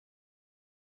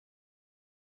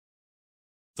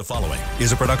The following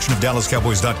is a production of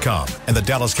DallasCowboys.com and the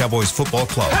Dallas Cowboys Football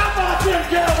Club. How about them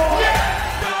Cowboys?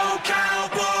 Go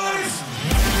Cowboys!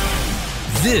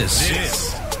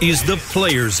 This is the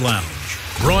Players Lounge,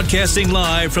 broadcasting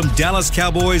live from Dallas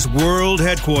Cowboys World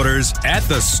Headquarters at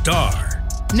the Star.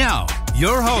 Now,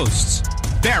 your hosts,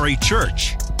 Barry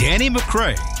Church, Danny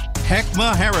McCray,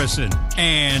 Heckma Harrison,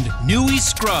 and Newy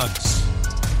Scruggs.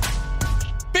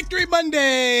 Victory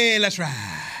Monday! Let's ride.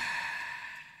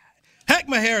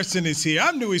 Heckma Harrison is here.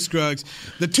 I'm Newy Scruggs.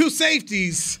 The two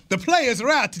safeties, the players are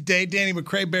out today, Danny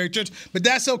McCray, Barry Church, but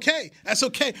that's okay. That's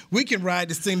okay. We can ride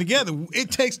this thing together.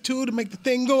 It takes two to make the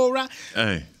thing go right.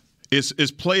 Hey, it's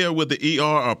player with the ER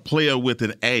or player with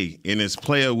an A, and it's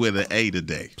player with an A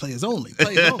today. Players only.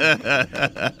 Players only.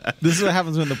 This is what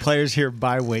happens when the players here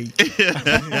buy weight.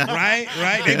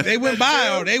 Right. They went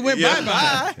by. They went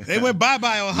bye-bye. They went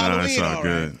bye-bye on Halloween. It's all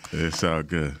good. Right. It's all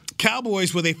good.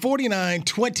 Cowboys with a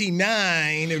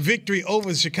 49-29 victory over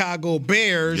the Chicago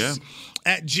Bears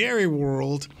at Jerry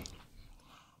World.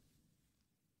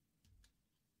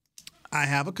 I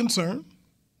have a concern,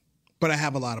 but I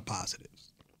have a lot of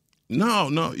positives.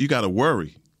 No, you got to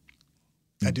worry.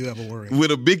 I do have a worry.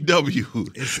 With a big W.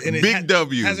 Big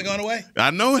W. Has it gone away? I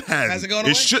know it has. Has it gone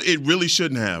away? It really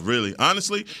shouldn't have, really.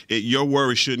 Honestly, your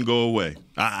worry shouldn't go away.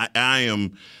 I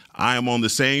am on the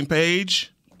same page.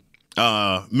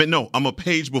 No, I'm a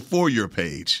page before your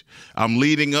page. I'm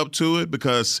leading up to it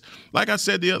because, like I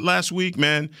said last week,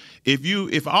 man,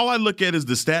 if all I look at is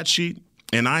the stat sheet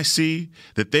and I see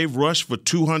that they've rushed for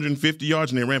 250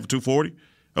 yards and they ran for 240,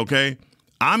 okay,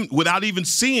 I'm without even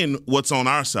seeing what's on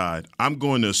our side, I'm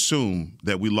going to assume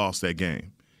that we lost that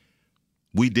game.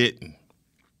 We didn't.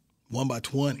 Won by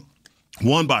 20.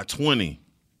 Won by 20.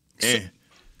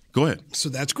 Go ahead. So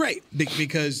that's great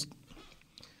because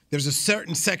there's a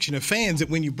certain section of fans that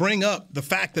when you bring up the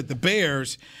fact that the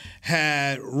Bears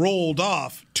had rolled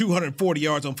off 240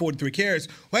 yards on 43 carries,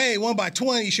 hey, won by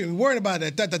 20, you shouldn't be worried about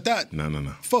that.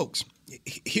 No. Folks,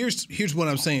 here's what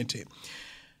I'm saying to you.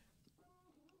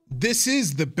 This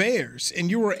is the Bears, and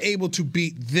you were able to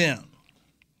beat them.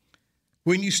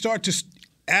 When you start to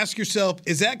ask yourself,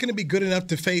 is that going to be good enough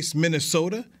to face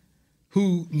Minnesota,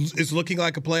 who is looking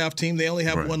like a playoff team? They only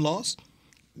have one loss.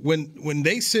 When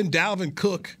they send Dalvin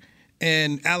Cook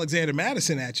and Alexander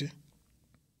Madison at you,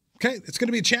 okay, it's going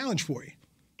to be a challenge for you.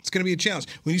 It's going to be a challenge.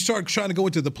 When you start trying to go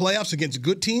into the playoffs against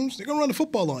good teams, they're going to run the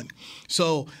football on you.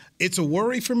 So it's a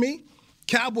worry for me.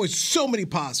 Cowboys, so many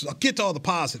positives. I'll get to all the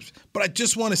positives. But I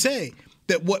just want to say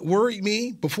that what worried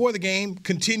me before the game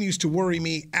continues to worry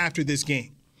me after this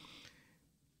game.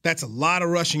 That's a lot of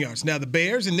rushing yards. Now, the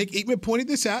Bears, and Nick Eatman pointed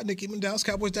this out. Nick Eatman,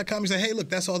 DallasCowboys.com, he said, hey, look,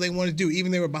 that's all they wanted to do.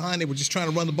 Even they were behind, they were just trying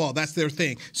to run the ball. That's their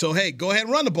thing. So, hey, go ahead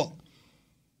and run the ball.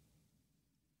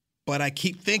 But I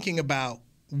keep thinking about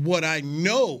what I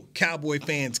know Cowboy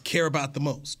fans care about the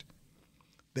most.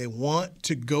 They want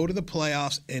to go to the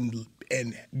playoffs and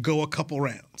go a couple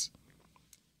rounds.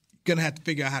 You're going to have to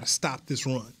figure out how to stop this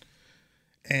run.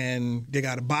 And they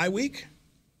got a bye week.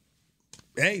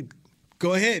 Hey,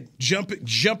 go ahead, jump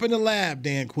in the lab,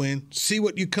 Dan Quinn. See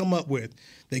what you come up with.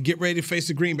 They get ready to face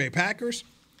the Green Bay Packers.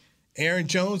 Aaron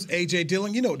Jones, A.J.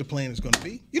 Dillon, you know what the plan is going to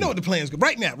be. You know what the plan is going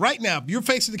to be. Right now, you're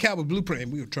facing the Cowboy blueprint,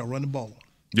 and we're going to try to run the ball.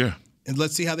 Yeah. And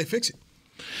let's see how they fix it.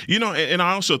 You know, and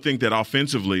I also think that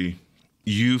offensively,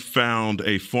 you found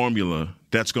a formula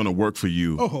that's going to work for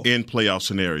you in playoff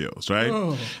scenarios, right?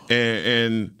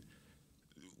 And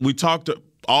we talked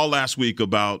all last week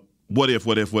about what if.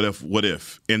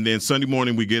 And then Sunday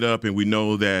morning we get up and we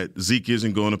know that Zeke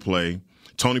isn't going to play.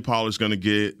 Tony Pollard's going to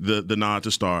get the nod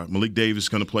to start. Malik Davis is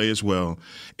going to play as well.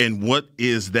 And what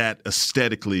is that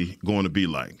aesthetically going to be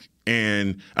like?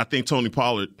 And I think Tony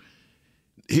Pollard,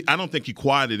 I don't think he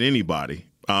quieted anybody.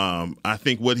 I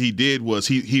think what he did was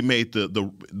he made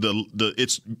the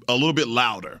it's a little bit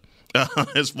louder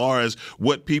as far as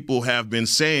what people have been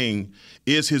saying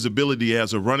is his ability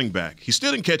as a running back. He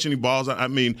still didn't catch any balls. I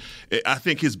mean, I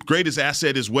think his greatest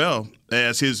asset as well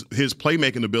as his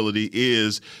playmaking ability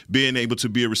is being able to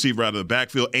be a receiver out of the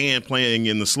backfield and playing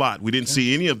in the slot. We didn't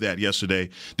see any of that yesterday.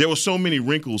 There were so many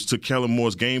wrinkles to Kellen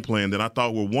Moore's game plan that I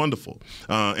thought were wonderful.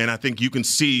 And I think you can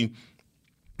see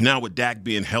now with Dak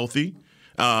being healthy,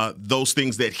 those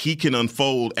things that he can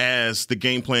unfold as the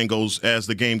game plan goes, as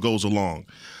the game goes along.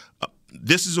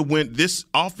 This is a win. This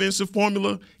offensive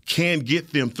formula can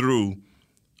get them through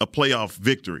a playoff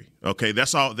victory. Okay,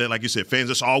 that's all. That, like you said, fans,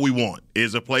 that's all we want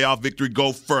is a playoff victory.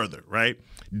 Go further, right?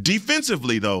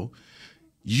 Defensively, though,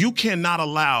 you cannot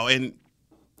allow. And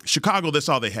Chicago, that's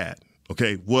all they had.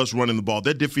 Okay, was running the ball.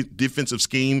 That defensive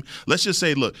scheme. Let's just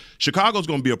say, look, Chicago's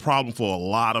going to be a problem for a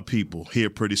lot of people here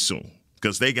pretty soon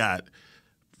because they got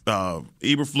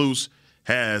Eberflus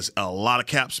has a lot of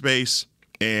cap space,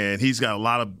 and he's got a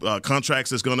lot of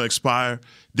contracts that's going to expire.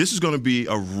 This is going to be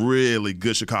a really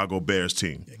good Chicago Bears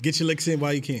team. Get your licks in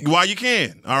while you can. While you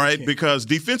can, all right? Because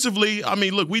defensively, I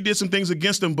mean, look, we did some things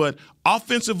against them, but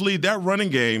offensively, that running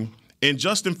game and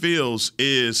Justin Fields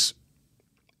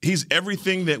he's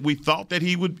everything that we thought that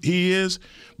he is.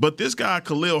 But this guy,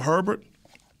 Khalil Herbert,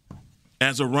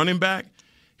 as a running back,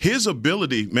 his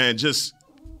ability, man, just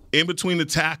in between the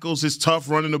tackles, his tough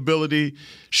running ability,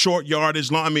 short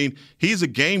yardage, long. I mean, he's a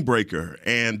game breaker.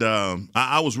 And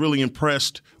I was really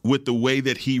impressed with the way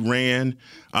that he ran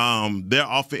their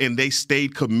offense, and they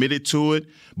stayed committed to it.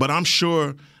 But I'm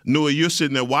sure, Nua, you're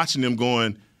sitting there watching them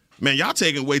going, man, y'all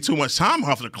taking way too much time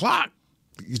off the clock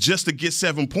just to get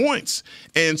 7 points.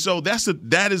 And so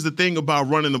that is the thing about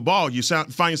running the ball. You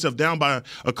find yourself down by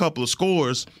a couple of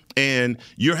scores, and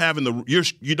you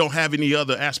don't have any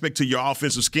other aspect to your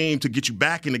offensive scheme to get you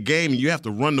back in the game, and you have to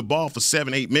run the ball for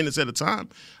 7-8 minutes at a time.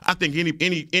 I think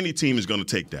any team is going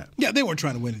to take that. Yeah, they weren't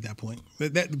trying to win at that point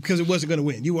because it wasn't going to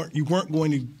win. You weren't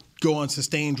going to go on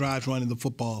sustained drives running the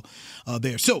football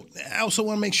there. So I also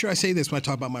want to make sure I say this when I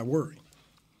talk about my worry.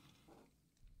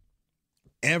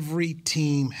 Every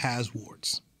team has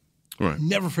warts. Right.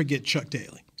 Never forget Chuck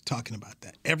Daly talking about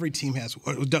that. Every team has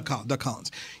Doug Collins.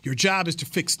 Your job is to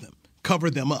fix them, cover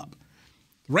them up.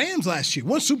 Rams last year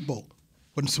won Super Bowl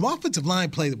when some offensive line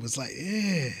play that was like,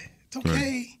 it's okay,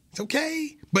 right. It's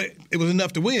okay. But it was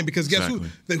enough to win because guess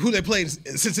who they played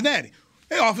in Cincinnati?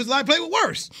 Their offensive line played with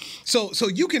worse. So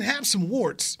you can have some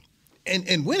warts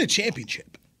and win a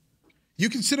championship. You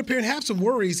can sit up here and have some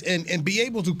worries and be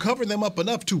able to cover them up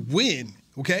enough to win.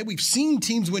 Okay, we've seen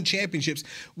teams win championships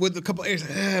with a couple areas.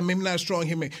 Maybe not strong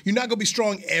here. You're not going to be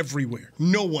strong everywhere.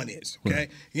 No one is. Okay, right.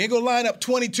 You ain't going to line up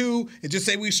 22 and just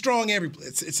say we're strong every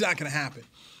place. It's not going to happen.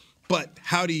 But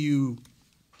how do you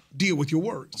deal with your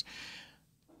words?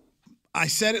 I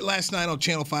said it last night on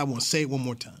Channel 5. I want to say it one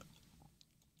more time.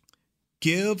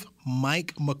 Give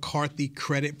Mike McCarthy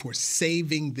credit for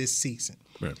saving this season.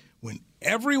 Right. When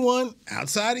everyone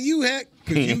outside of you, heck,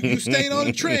 because you stayed on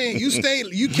the train, you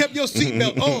kept your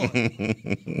seatbelt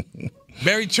on.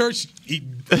 Barry Church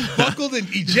buckled and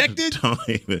ejected.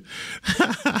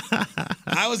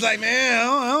 I was like, man,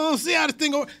 I don't see how this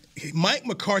thing goes. Mike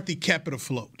McCarthy kept it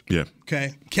afloat. Yeah.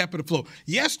 Okay, kept it afloat.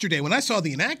 Yesterday, when I saw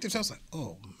the inactives, I was like,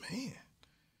 oh man,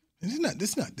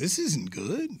 this isn't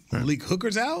good. Right. Malik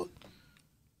Hooker's out.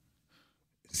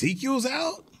 Ezekiel's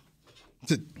out.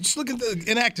 Just look at the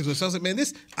inactives list. I was like, man,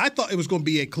 I thought it was going to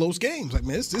be a close game. I was like,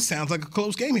 man, this sounds like a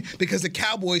close game here because the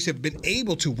Cowboys have been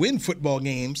able to win football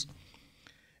games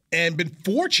and been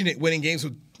fortunate winning games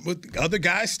with other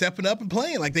guys stepping up and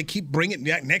playing. Like they keep bringing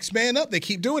next man up. They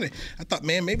keep doing it. I thought,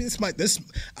 man, maybe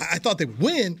I thought they would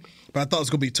win, but I thought it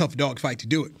was going to be a tough dog fight to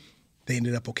do it. They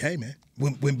ended up okay, man.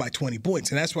 Win by 20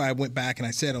 points. And that's why I went back and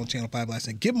I said on Channel 5 last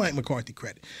night, give Mike McCarthy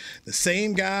credit. The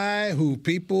same guy who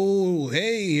people,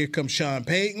 hey, here comes Sean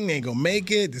Payton, ain't going to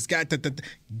make it. This guy,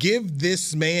 give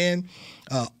this man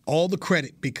all the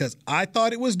credit because I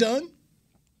thought it was done.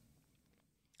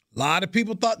 A lot of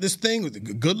people thought this thing was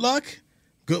good luck.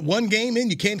 Good one game in,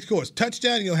 you can't score a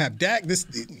touchdown, you don't have Dak.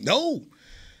 No.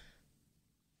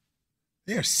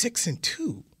 They're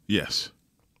 6-2. Yes.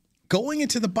 Going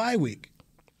into the bye week,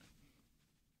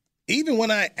 even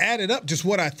when I added up just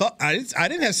what I thought, I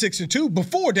didn't have 6-2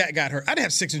 before Dak got hurt. I didn't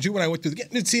have 6-2 when I went through the game.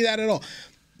 Didn't see that at all.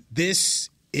 This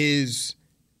is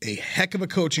a heck of a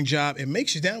coaching job. It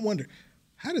makes you down wonder,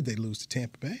 how did they lose to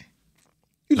Tampa Bay?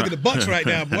 You look at the Bucs right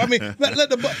now, boy. I mean,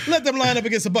 let them line up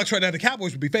against the Bucs right now. The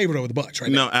Cowboys would be favored over the Bucs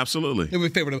right now. No, absolutely. They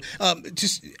would be favored over.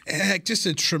 Just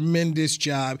a tremendous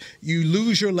job. You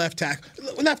lose your left tackle.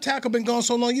 Left tackle been gone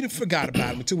so long, you forgot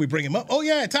about him until we bring him up. Oh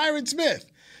yeah, Tyron Smith.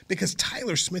 Because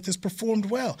Tyler Smith has performed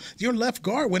well. Your left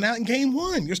guard went out in game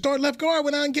one. Your starting left guard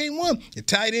went out in game one. Your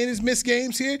tight end has missed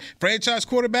games here. Franchise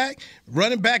quarterback,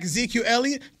 running back Ezekiel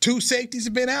Elliott. 2 safeties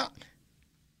have been out.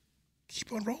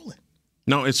 Keep on rolling.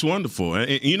 No, it's wonderful.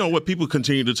 And you know what? People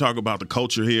continue to talk about the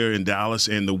culture here in Dallas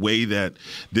and the way that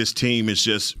this team has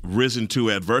just risen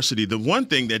to adversity. The one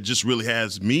thing that just really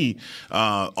has me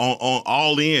on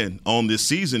all in on this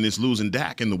season is losing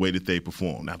Dak and the way that they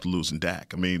performed after losing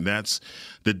Dak. I mean, that's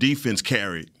the defense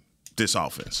carried this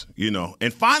offense, you know.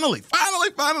 And finally,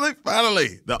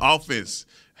 the offense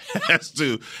has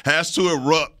to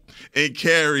erupt and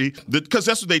carry, because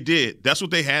that's what they did. That's what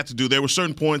they had to do. There were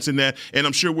certain points in that, and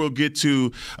I'm sure we'll get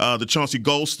to the Chauncey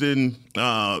Golston,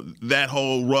 that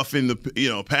whole roughing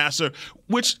the passer,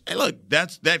 which, look,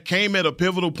 that came at a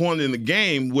pivotal point in the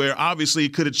game where obviously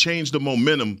it could have changed the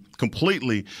momentum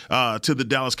completely to the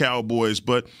Dallas Cowboys.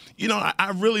 But,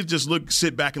 I really just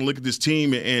sit back and look at this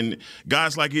team and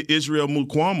guys like Israel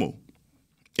Mukuamu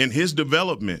and his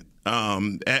development.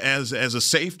 As a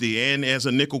safety and as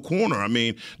a nickel corner. I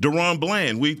mean, Deron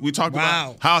Bland, we talked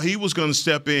about how he was going to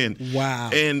step in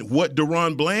and what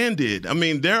Deron Bland did. I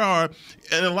mean,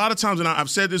 and a lot of times, and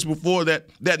I've said this before,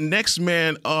 that next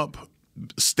man up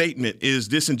statement is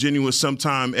disingenuous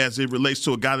sometimes as it relates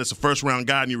to a guy that's a first-round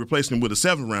guy and you replace him with a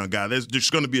seventh-round guy. There's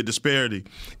going to be a disparity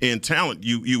in talent,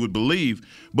 you would believe.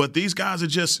 But these guys are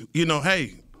just,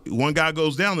 hey, one guy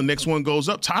goes down, the next one goes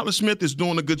up. Tyler Smith is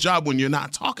doing a good job when you're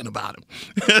not talking about him.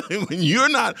 when you're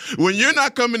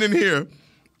not coming in here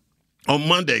on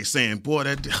Monday saying, boy,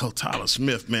 Tyler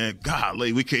Smith, man,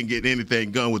 golly, we can't get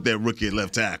anything done with that rookie at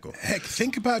left tackle. Heck,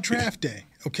 think about draft day,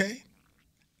 okay?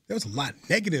 There was a lot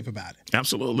negative about it.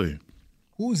 Absolutely.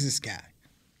 Who is this guy?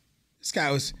 This guy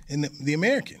was in the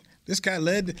American. This guy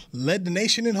led the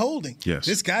nation in holding. Yes.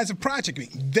 This guy's a project.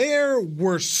 There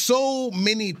were so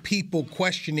many people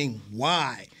questioning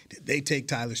why did they take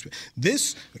Tyler Smith.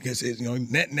 Because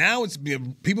now it's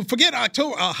people forget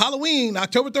Halloween,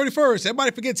 October 31st.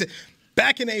 Everybody forgets it.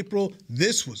 Back in April,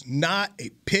 this was not a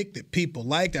pick that people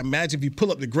liked. I imagine if you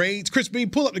pull up the grades, Chris Bean,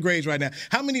 pull up the grades right now.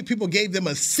 How many people gave them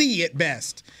a C at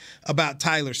best about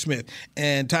Tyler Smith?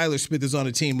 And Tyler Smith is on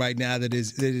a team right now that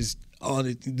is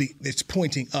it's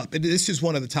pointing up. This is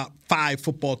one of the top 5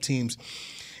 football teams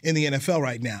in the NFL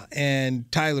right now.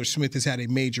 And Tyler Smith has had a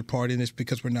major part in this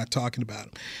because we're not talking about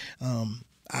him.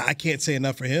 I can't say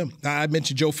enough for him. I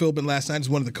mentioned Joe Philbin last night as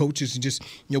one of the coaches and just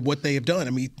what they have done. I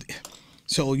mean,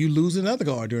 so you lose another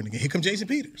guard during the game. Here comes Jason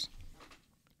Peters.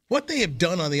 What they have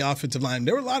done on the offensive line.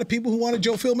 There were a lot of people who wanted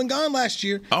Joe Philbin gone last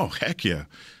year. Oh, heck yeah.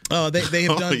 They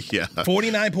have done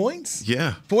 49 points.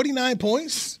 Yeah. 49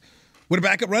 points. With a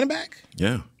backup running back?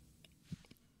 Yeah.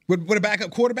 With a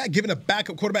backup quarterback? Giving a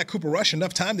backup quarterback, Cooper Rush,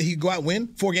 enough time that he could go out and win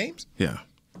 4 games? Yeah.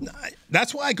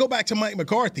 That's why I go back to Mike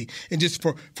McCarthy. And just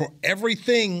for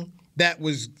everything that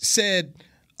was said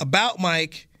about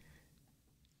Mike,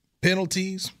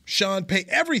 penalties, Sean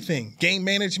Payton, everything, game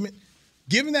management,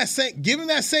 give him that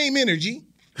same energy.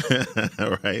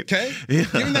 Right. Okay? Yeah.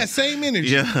 Give him that same energy.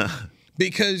 Yeah.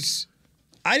 Because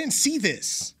I didn't see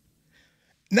this.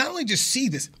 Not only just see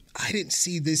this, I didn't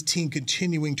see this team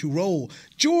continuing to roll.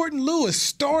 Jordan Lewis,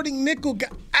 starting nickel,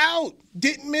 got out.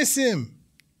 Didn't miss him.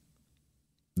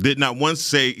 Did not once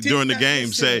during the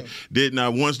game say,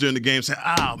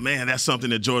 oh, man, that's something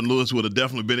that Jordan Lewis would have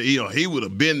definitely been, he would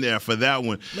have been there for that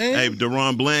one. Man. Hey,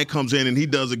 Deron Bland comes in and he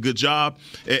does a good job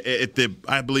at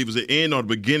I believe it was the end or the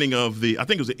beginning of end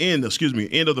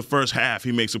of the first half.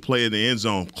 He makes a play in the end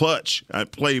zone. Clutch,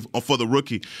 play for the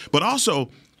rookie. But also,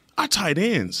 our tight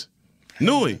ends.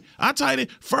 Nui, our tight end,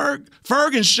 Ferg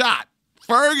and Schott.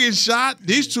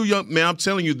 These two young men, I'm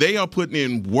telling you, they are putting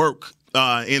in work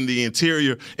in the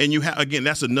interior. And you have, again,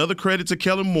 that's another credit to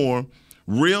Kellen Moore,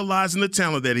 realizing the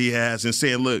talent that he has and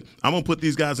saying, look, I'm going to put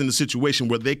these guys in a situation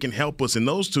where they can help us. And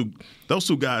those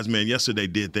two guys, man, yesterday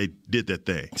did that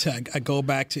thing. So I go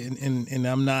back to, and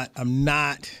I'm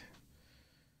not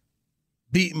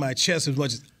beating my chest as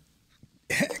much as,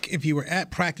 heck, if you were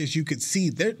at practice, you could see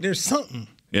there's something.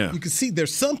 Yeah. You could see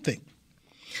there's something.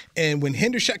 And when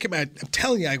Hendershot came out, I'm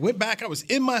telling you, I went back. I was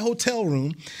in my hotel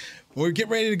room. We were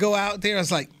getting ready to go out there. I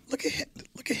was like, look at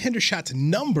Hendershot's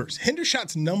numbers.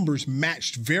 Hendershot's numbers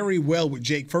matched very well with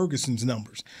Jake Ferguson's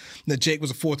numbers. Now, Jake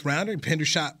was a 4th rounder.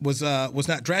 Hendershot was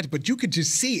not drafted. But you could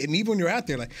just see it. And even when you're out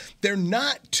there, like, they're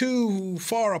not too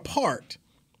far apart.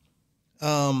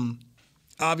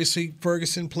 Obviously,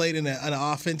 Ferguson played in an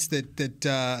offense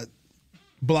that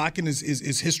blocking is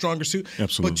his stronger suit.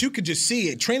 Absolutely. But you could just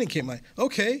see at training camp, like,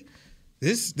 okay,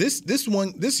 this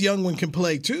young one can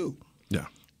play too. Yeah.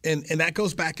 And that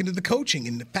goes back into the coaching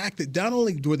and the fact that not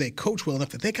only were they coached well enough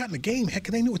that they got in the game, heck,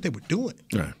 they knew what they were doing.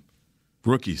 Right.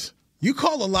 Rookies. You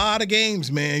call a lot of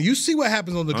games, man. You see what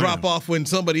happens on the drop-off when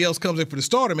somebody else comes in for the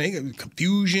starter, man.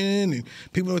 Confusion and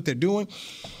people know what they're doing.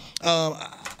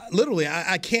 Literally,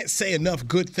 I can't say enough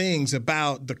good things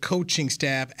about the coaching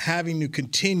staff having to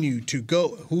continue to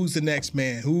go. Who's the next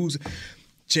man?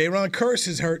 Jaron Kearse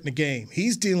is hurt in the game.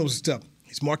 He's dealing with stuff.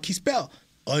 He's Marquise Bell,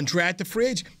 undrafted free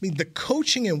agent. I mean, the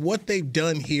coaching and what they've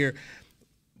done here,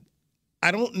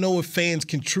 I don't know if fans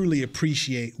can truly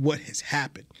appreciate what has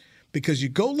happened. Because you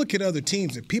go look at other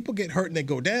teams and people get hurt and they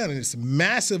go down and it's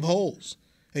massive holes.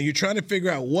 and you're trying to figure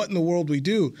out what in the world we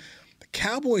do, the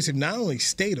Cowboys have not only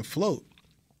stayed afloat,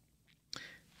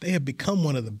 they have become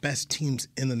one of the best teams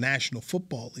in the National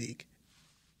Football League.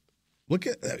 Look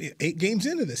at 8 games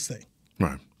into this thing.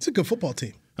 Right. It's a good football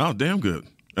team. Oh, damn good.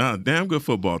 Damn good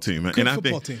football team. Good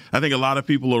I think a lot of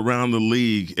people around the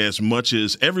league, as much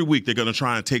as every week they're going to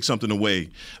try and take something away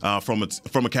from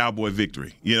a Cowboy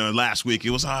victory. Last week it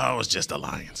was just the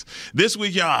Lions. This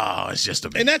week, it's just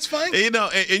a. And that's fine. And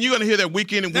you're going to hear that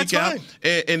week in and week out.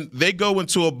 And they go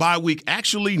into a bye week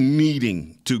actually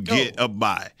needing to get a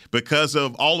bye because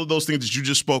of all of those things that you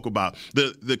just spoke about.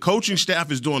 The coaching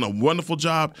staff is doing a wonderful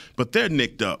job, but they're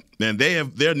nicked up. And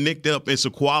they're nicked up in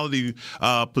some quality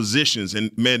positions.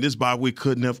 And, man, this bye week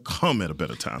couldn't have come at a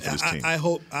better time for this team. I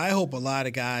hope a lot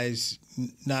of guys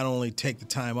not only take the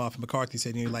time off. McCarthy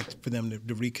said he'd like for them to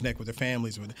reconnect with their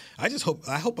families. I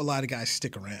hope a lot of guys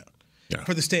stick around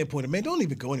for the standpoint of, man, don't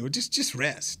even go anywhere. Just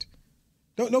rest.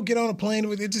 Don't get on a plane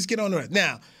with it. Just get on the rest.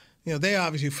 Now, they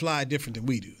obviously fly different than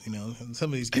we do.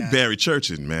 Some of these guys. Barry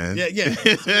Churchin, man. Yeah.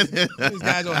 These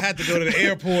guys don't have to go to the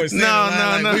airport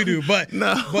like we do. But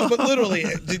literally,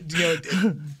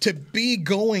 to be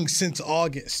going since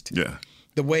August. Yeah.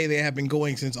 The way they have been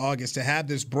going since August, to have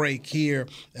this break here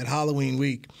at Halloween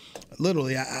week,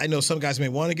 literally, I know some guys may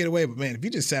want to get away, but, man, if you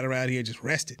just sat around here just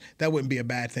rested, that wouldn't be a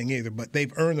bad thing either. But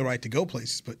they've earned the right to go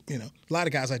places. But, a lot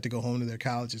of guys like to go home to their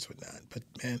colleges, whatnot. But,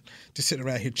 man, just sitting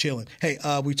around here chilling. Hey,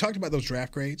 we talked about those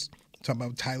draft grades, talking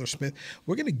about Tyler Smith.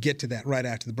 We're going to get to that right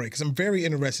after the break because I'm very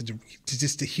interested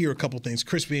to hear a couple things.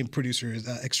 Chris being producer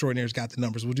extraordinaire has got the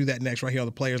numbers. We'll do that next right here on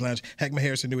the Players Lounge. Heckma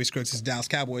Harrison, Newy Scruggs, this is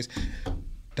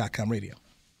DallasCowboys.com radio.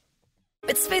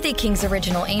 With Smoothie King's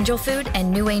original Angel Food and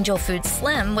new Angel Food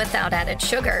Slim without added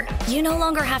sugar, you no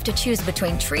longer have to choose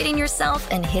between treating yourself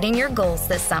and hitting your goals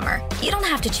this summer. You don't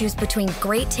have to choose between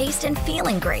great taste and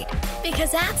feeling great.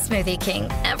 Because at Smoothie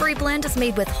King, every blend is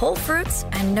made with whole fruits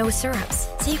and no syrups,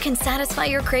 so you can satisfy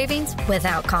your cravings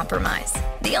without compromise.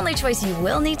 The only choice you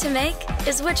will need to make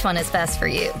is which one is best for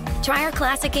you. Try our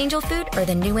classic Angel Food or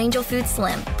the new Angel Food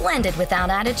Slim, blended without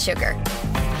added sugar.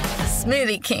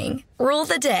 Smoothie King. Rule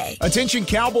the day. Attention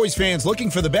Cowboys fans looking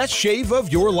for the best shave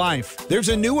of your life. There's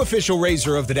a new official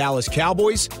razor of the Dallas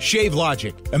Cowboys, Shave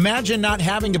Logic. Imagine not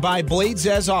having to buy blades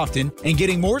as often and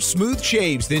getting more smooth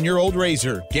shaves than your old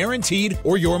razor, guaranteed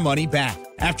or your money back.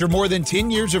 After more than 10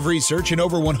 years of research and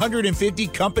over 150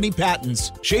 company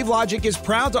patents, Shave Logic is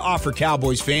proud to offer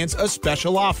Cowboys fans a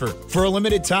special offer. For a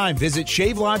limited time, visit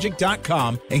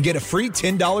shavelogic.com and get a free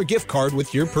 $10 gift card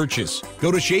with your purchase.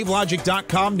 Go to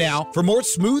shavelogic.com now for more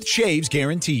smooth shaves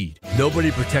guaranteed. Nobody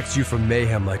protects you from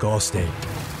mayhem like Allstate.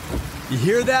 You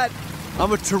hear that?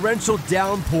 I'm a torrential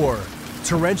downpour.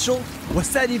 Torrential?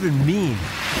 What's that even mean?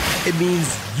 It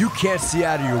means you can't see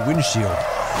out of your windshield.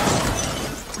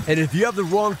 And if you have the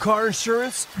wrong car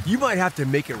insurance, you might have to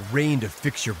make it rain to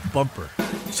fix your bumper.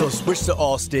 So switch to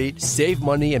Allstate, save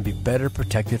money, and be better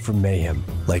protected from mayhem,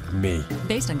 like me.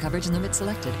 Based on coverage and limits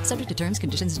selected, subject to terms,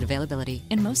 conditions, and availability.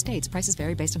 In most states, prices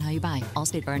vary based on how you buy.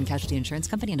 Allstate Bar and Casualty Insurance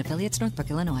Company and affiliates,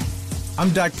 Northbrook, Illinois. I'm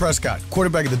Dak Prescott,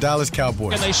 quarterback of the Dallas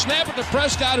Cowboys. And they snap it to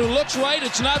Prescott, who looks right.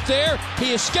 It's not there.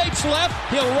 He escapes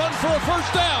left. He'll run for a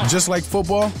first down. Just like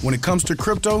football, when it comes to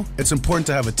crypto, it's important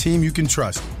to have a team you can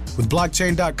trust. With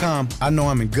blockchain.com, I know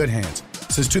I'm in good hands.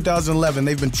 Since 2011,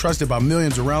 they've been trusted by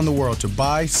millions around the world to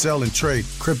buy, sell, and trade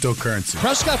cryptocurrency.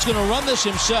 Prescott's going to run this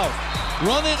himself.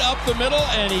 Run it up the middle,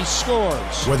 and he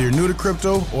scores. Whether you're new to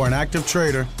crypto or an active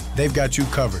trader, they've got you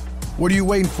covered. What are you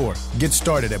waiting for? Get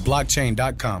started at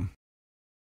blockchain.com.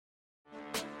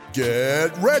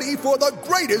 Get ready for the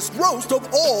greatest roast of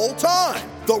all time.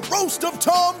 The Roast of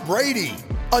Tom Brady.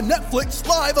 A Netflix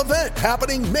live event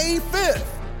happening May 5th.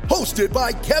 Hosted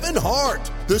by Kevin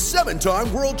Hart, the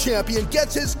 7-time world champion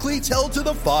gets his cleats held to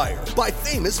the fire by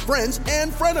famous friends and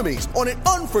frenemies on an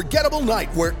unforgettable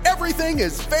night where everything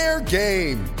is fair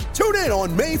game. Tune in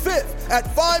on May 5th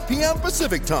at 5 p.m.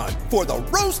 Pacific time for the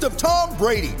Roast of Tom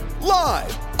Brady,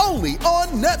 live only on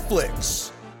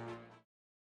Netflix.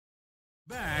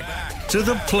 Back to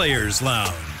the Players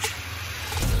Lounge.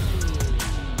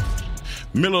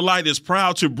 Miller Lite is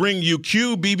proud to bring you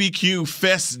QBBQ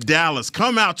Fest Dallas.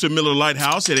 Come out to Miller Lite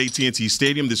House at AT&T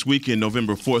Stadium this weekend,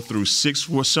 November 4th through 6th,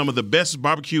 for some of the best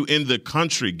barbecue in the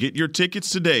country. Get your tickets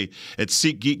today at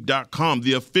SeatGeek.com,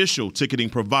 the official ticketing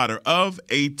provider of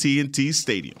AT&T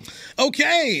Stadium.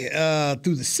 Okay,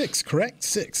 through the 6th, correct?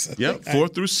 6th. Yep, 4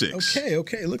 through 6.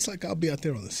 Okay. Looks like I'll be out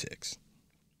there on the 6th.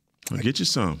 I'll get you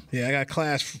some. Yeah, I got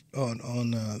class on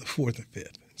the 4th and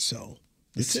 5th, so...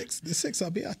 The 6th, I'll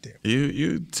be out there.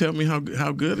 You tell me how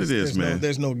good it is, man.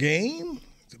 There's no game.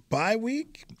 It's a bye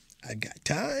week. I got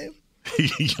time.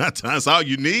 You got time. That's all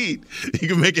you need. You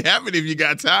can make it happen if you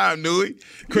got time, Newey.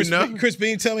 Chris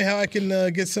Bean, tell me how I can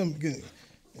get some.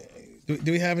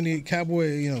 Do we have any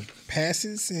Cowboy,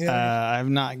 passes? I have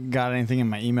not got anything in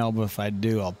my email, but if I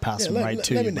do, I'll pass them right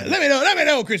to you. Let me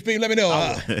know, Chris Bean. Let me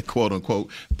know. Quote unquote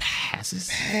passes.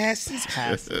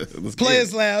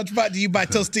 Players Lounge brought to you by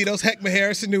Tostitos, Heckma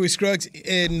Harrison, Newey Scruggs,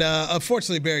 and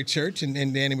unfortunately Barry Church and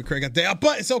Danny McCray got there.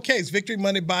 But it's okay. It's Victory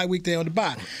Monday bye weekday on the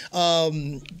bye.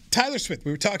 Tyler Smith.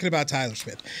 We were talking about Tyler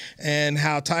Smith and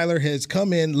how Tyler has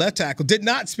come in left tackle. Did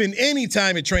not spend any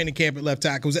time at training camp at left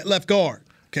tackle. Was at left guard.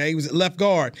 Okay, he was at left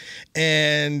guard,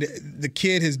 and the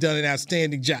kid has done an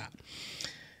outstanding job.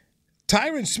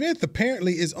 Tyron Smith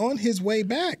apparently is on his way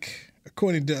back,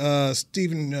 according to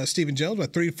Stephen Jones,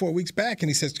 about 3 to 4 weeks back, and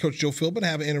he says Coach Joe Philbin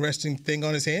have an interesting thing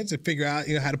on his hands to figure out,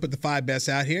 how to put the 5 best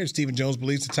out here. And Stephen Jones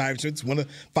believes that Tyron Smith is one of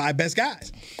the 5 best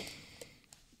guys.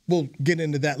 We'll get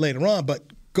into that later on, but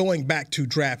going back to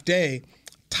draft day,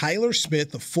 Tyler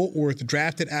Smith of Fort Worth,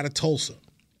 drafted out of Tulsa.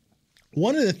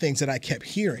 One of the things that I kept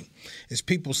hearing is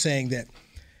people saying that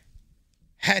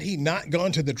had he not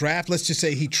gone to the draft, let's just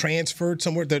say he transferred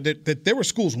somewhere, that there were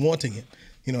schools wanting him,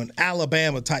 an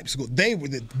Alabama-type school.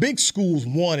 The big schools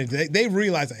wanted, they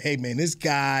realized that, hey, man, this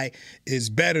guy is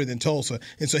better than Tulsa,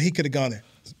 and so he could have gone there.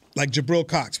 Like Jabril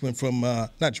Cox went from,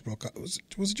 not Jabril Cox,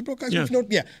 was it Jabril Cox? Yeah.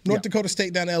 North Dakota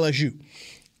State down to LSU.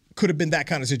 Could have been that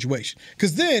kind of situation.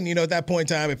 Because then, at that point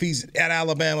in time, if he's at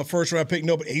Alabama, first-round pick,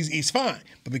 nobody, he's fine.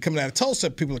 But coming out of Tulsa,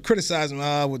 people are criticizing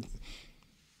him.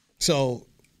 So,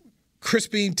 Chris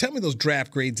Bean, tell me those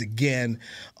draft grades again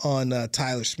on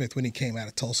Tyler Smith when he came out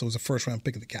of Tulsa. It was a first-round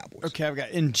pick of the Cowboys. Okay, I've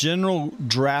got in general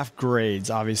draft grades,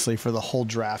 obviously, for the whole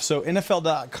draft. So,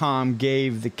 NFL.com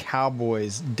gave the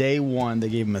Cowboys, day one, they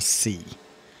gave him a C.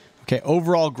 Okay,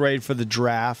 overall grade for the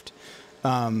draft,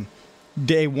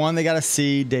 day one, they got a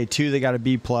C. Day two, they got a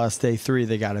B+. Day three,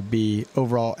 they got a B.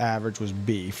 Overall average was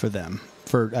B for them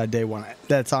for day one.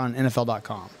 That's on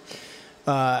NFL.com.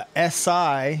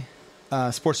 SI,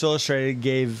 Sports Illustrated,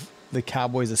 gave the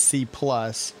Cowboys a C+.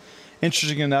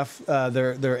 Interesting enough,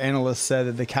 their analysts said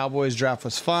that the Cowboys draft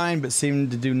was fine, but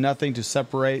seemed to do nothing to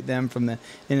separate them from the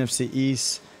NFC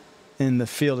East, and the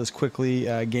field is quickly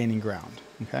gaining ground.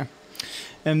 Okay.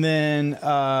 And then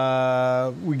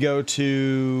we go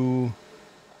to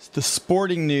the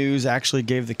Sporting News actually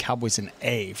gave the Cowboys an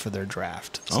A for their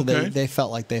draft. So they felt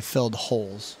like they filled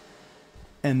holes.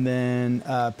 And then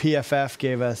PFF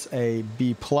gave us a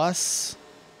B+.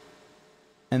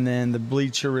 And then the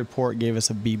Bleacher Report gave us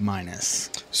a B-.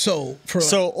 So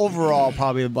overall,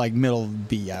 probably like middle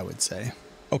B, I would say.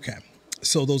 Okay.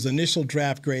 So those initial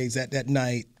draft grades that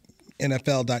night,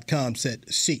 NFL.com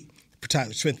said C for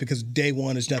Tyler Smith because day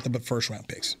one is nothing but first-round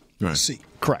picks. Right. C.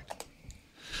 Correct.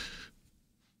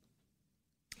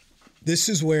 This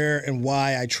is where and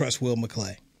why I trust Will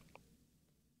McClay.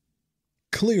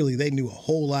 Clearly, they knew a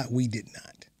whole lot we did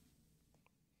not.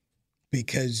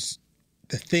 Because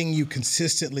the thing you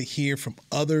consistently hear from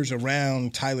others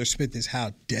around Tyler Smith is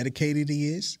how dedicated he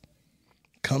is.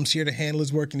 Comes here to handle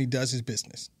his work and he does his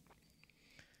business.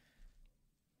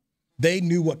 They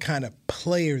knew what kind of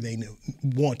player they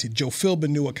wanted. Joe Philbin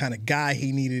knew what kind of guy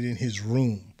he needed in his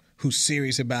room, who's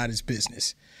serious about his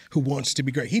business, who wants to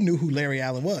be great. He knew who Larry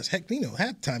Allen was. Heck,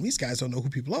 half the time these guys don't know who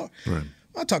people are. Right.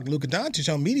 I talked to Luka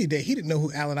Doncic on media day. He didn't know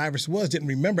who Allen Iverson was, didn't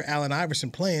remember Allen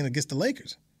Iverson playing against the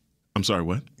Lakers. I'm sorry,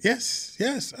 what? Yes.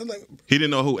 I was like, he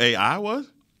didn't know who AI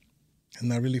was? I'm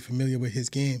not really familiar with his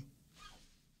game.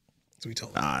 That's what he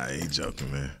told me. I ain't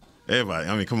joking, man.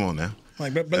 Everybody, come on now.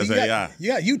 Like, but you got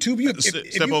YouTube.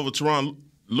 Step over Teron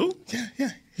Lou? Yeah.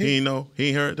 He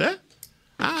ain't heard that?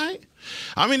 All right.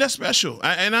 That's special.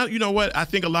 You know what? I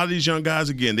think a lot of these young guys,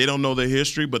 again, they don't know their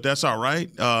history, but that's all right.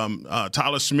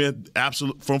 Tyler Smith,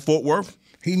 from Fort Worth.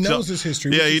 He knows his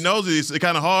history. Yeah, he knows it. It's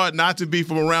kind of hard not to be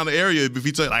from around the area. If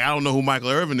he I don't know who Michael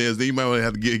Irvin is, then you might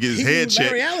have to get his head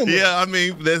checked. Yeah,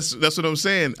 that's what I'm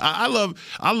saying. I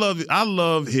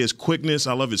love his quickness.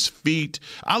 I love his feet.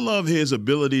 I love his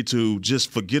ability to just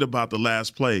forget about the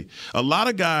last play. A lot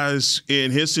of guys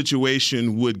in his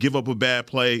situation would give up a bad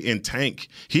play and tank.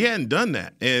 He hadn't done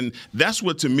that, and that's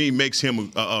what to me makes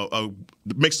him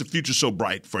makes the future so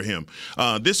bright for him.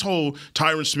 This whole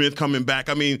Tyron Smith coming back,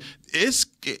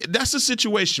 that's a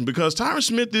situation because Tyron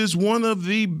Smith is one of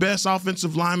the best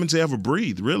offensive linemen to ever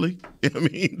breathe, really.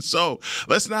 So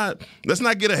let's not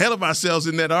get ahead of ourselves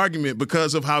in that argument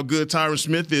because of how good Tyron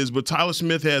Smith is. But Tyler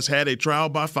Smith has had a trial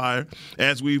by fire,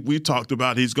 as we talked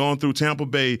about. He's gone through Tampa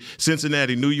Bay,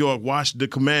 Cincinnati, New York, watched the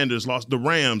Commanders, lost the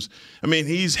Rams.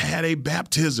 He's had a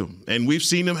baptism, and we've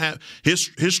seen him have his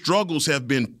struggles have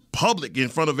been public in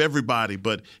front of everybody,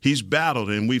 but he's battled,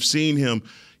 and we've seen him,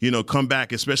 come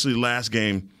back, especially the last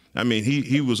game. I mean,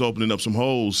 he was opening up some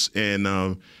holes, and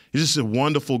he's just a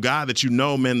wonderful guy that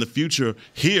man, the future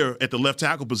here at the left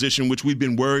tackle position, which we've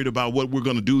been worried about what we're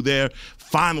going to do there.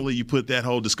 Finally, you put that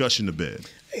whole discussion to bed.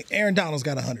 Aaron Donald's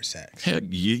got 100 sacks. Heck,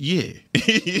 yeah.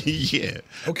 Yeah.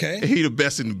 Okay. He the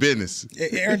best in the business.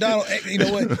 Aaron Donald, you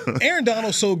know what? Aaron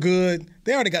Donald's so good,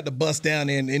 they already got the bus down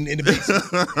in the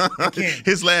basement.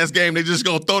 His last game, they just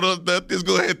going to just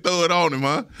go ahead and throw it on him,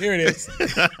 huh? Here it is.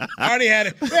 I already had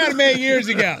it. We had it made years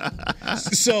ago.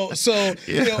 So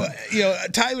yeah.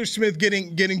 Tyler Smith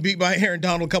getting beat by Aaron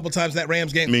Donald a couple times in that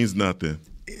Rams game means nothing.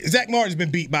 Zach Martin's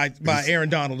been beat by Aaron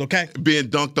Donald, okay? Being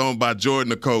dunked on by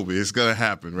Jordan or Kobe, it's going to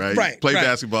happen, right? Right. Play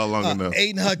basketball long enough.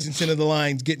 Aiden Hutchinson of the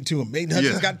Lions getting to him. Aiden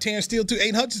Hutchinson's got Terrence Steele, too.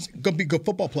 Aiden Hutchinson's going to be a good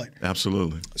football player.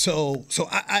 Absolutely. So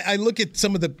I look at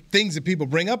some of the things that people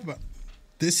bring up about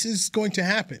this is going to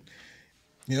happen.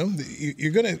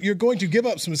 You're going to give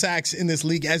up some sacks in this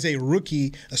league as a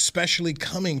rookie, especially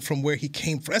coming from where he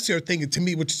came from. That's the other thing to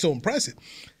me, which is so impressive.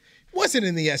 He wasn't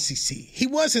in the SEC. He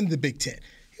wasn't in the Big Ten.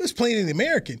 He was playing in the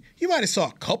American. You might have saw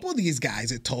a couple of these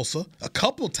guys at Tulsa a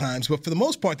couple of times, but for the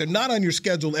most part, they're not on your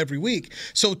schedule every week.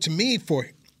 So to me, for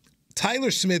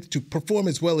Tyler Smith to perform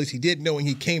as well as he did, knowing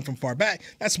he came from far back,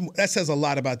 that says a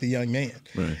lot about the young man,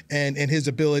 right, and his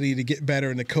ability to get better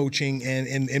in the coaching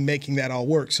and making that all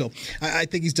work. So I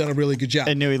think he's done a really good job.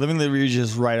 And Newey, let me read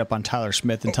just right up on Tyler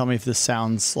Smith and tell me if this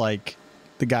sounds like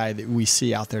the guy that we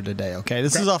see out there today. Okay,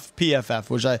 this is off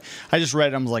PFF, which I just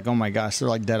read. I was like, oh my gosh, they're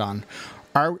like dead on.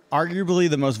 Arguably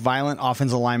the most violent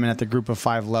offensive lineman at the Group of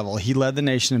 5 level. He led the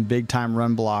nation in big-time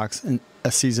run blocks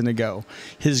a season ago.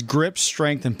 His grip,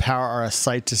 strength, and power are a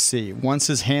sight to see. Once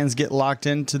his hands get locked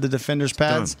into the defender's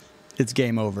pads, it's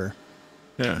game over.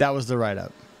 Yeah. That was the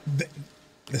write-up.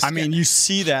 You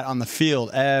see that on the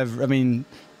field.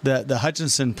 The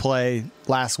Hutchinson play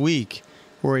last week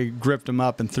where he gripped him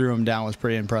up and threw him down was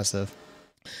pretty impressive.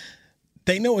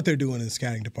 They know what they're doing in the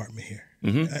scouting department here.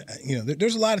 Mm-hmm.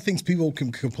 There's a lot of things people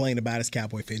can complain about as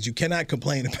Cowboy fans. You cannot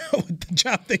complain about the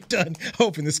job they've done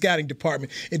in the scouting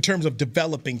department in terms of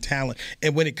developing talent.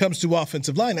 And when it comes to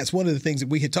offensive line, that's one of the things that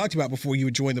we had talked about before you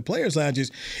would join the Players Lounge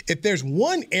is if there's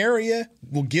one area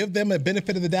we'll give them a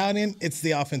benefit of the doubt in, it's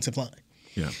the offensive line.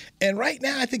 Yeah. And right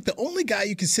now, I think the only guy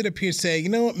you can sit up here and say,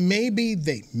 maybe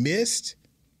they missed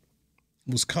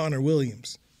was Connor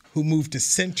Williams, who moved to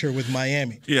center with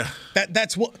Miami. Yeah.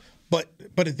 That's what.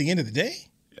 But at the end of the day,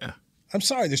 yeah, I'm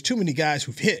sorry, there's too many guys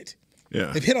who've hit.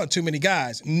 Yeah. They've hit on too many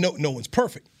guys. No one's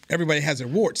perfect. Everybody has their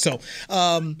warts. So,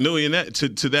 no, and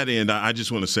to that end, I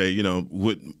just want to say,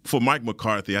 for Mike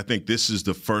McCarthy, I think this is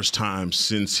the first time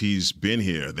since he's been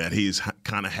here that he's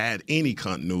kind of had any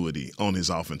continuity on his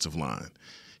offensive line.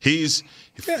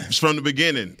 From the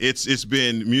beginning, it's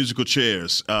been musical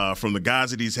chairs from the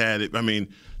guys that he's had.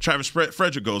 Travis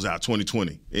Frederick goes out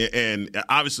 2020, and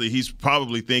obviously he's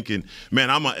probably thinking,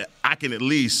 man,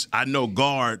 I know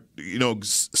guard,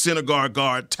 center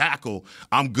guard, tackle,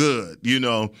 I'm good,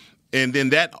 And then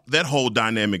that whole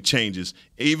dynamic changes.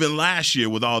 Even last year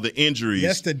with all the injuries.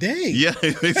 Yesterday. Yeah,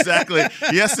 exactly.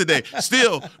 Yesterday.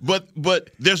 Still, but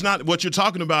there's not – what you're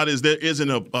talking about is there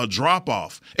isn't a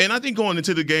drop-off. And I think going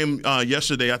into the game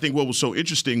yesterday, I think what was so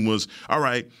interesting was, all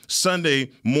right,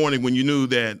 Sunday morning when you knew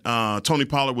that Tony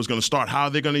Pollard was going to start, how are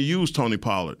they going to use Tony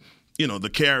Pollard?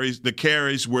 The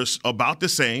carries were about the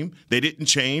same. They didn't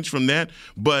change from that.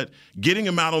 But getting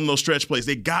him out on those stretch plays,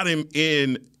 they got him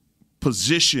in –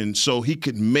 position so he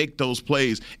could make those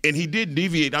plays. And he did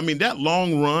deviate. That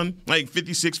long run, like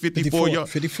 54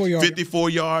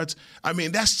 yards.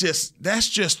 That's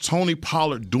just Tony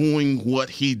Pollard doing what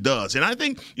he does. And I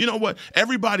think,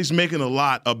 everybody's making a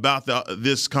lot about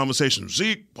this conversation.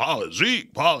 Zeke Pollard.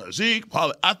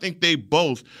 I think they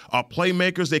both are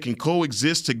playmakers. They can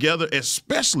coexist together,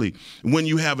 especially when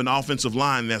you have an offensive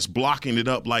line that's blocking it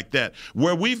up like that.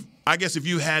 I guess if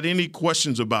you had any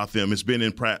questions about them, it's been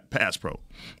in pass pro.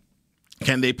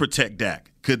 Can they protect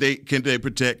Dak? Can they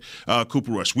protect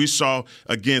Cooper Rush? We saw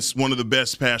against one of the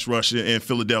best pass rush in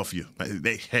Philadelphia.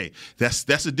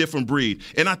 That's a different breed.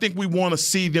 And I think we want to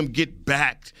see them get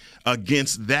back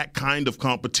against that kind of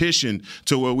competition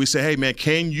to where we say, hey, man,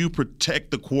 can you protect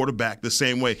the quarterback the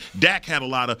same way? Dak had a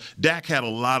lot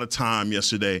of time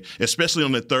yesterday, especially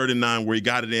on the 3rd and 9 where he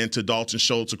got it into Dalton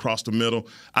Schultz across the middle.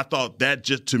 I thought that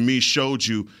just, to me, showed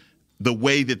you the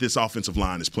way that this offensive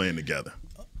line is playing together.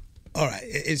 All right.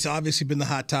 It's obviously been the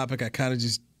hot topic. I kind of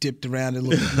just dipped around a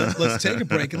little bit. Let's take a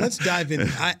break and let's dive in.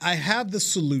 I have the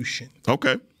solution.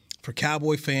 Okay. for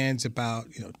Cowboy fans about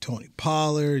Tony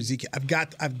Pollard, Ezekiel. I've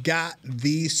got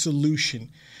the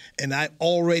solution, and I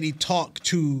already talked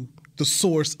to the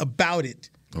source about it.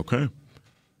 Okay.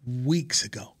 Weeks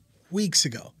ago. We'll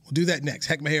do that next.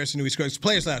 Heckma Harrison, Louis Scruggs,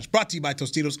 Players Lounge, brought to you by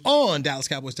Tostitos on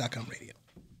DallasCowboys.com radio.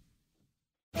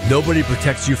 Nobody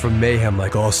protects you from mayhem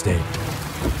like Allstate.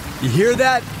 You hear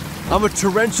that? I'm a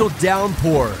torrential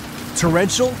downpour.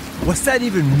 Torrential? What's that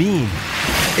even mean?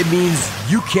 It means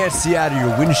you can't see out of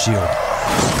your windshield.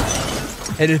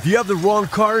 And if you have the wrong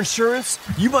car insurance,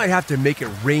 you might have to make it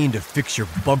rain to fix your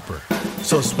bumper.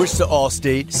 So switch to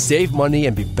Allstate, save money,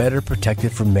 and be better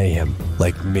protected from mayhem,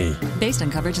 like me. Based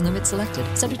on coverage and limits selected,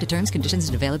 subject to terms, conditions,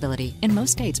 and availability. In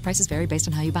most states, prices vary based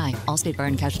on how you buy. Allstate Bar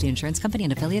and Casualty Insurance Company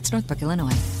and affiliates, Northbrook,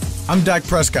 Illinois. I'm Dak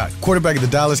Prescott, quarterback of the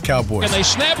Dallas Cowboys. And they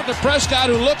snap it to Prescott,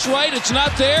 who looks right. It's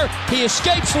not there. He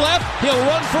escapes left. He'll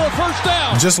run for a first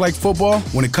down. Just like football,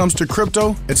 when it comes to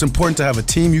crypto, it's important to have a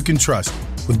team you can trust.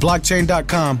 With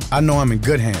Blockchain.com, I know I'm in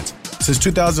good hands. Since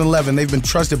 2011, they've been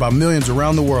trusted by millions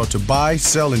around the world to buy,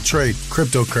 sell, and trade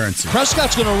cryptocurrency.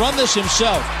 Prescott's going to run this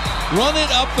himself. Run it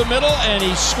up the middle, and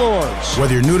he scores.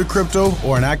 Whether you're new to crypto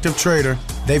or an active trader,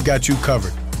 they've got you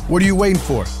covered. What are you waiting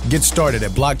for? Get started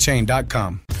at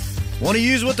Blockchain.com. Want to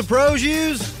use what the pros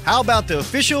use? How about the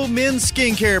official men's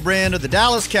skincare brand of the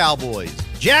Dallas Cowboys,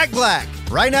 Jack Black?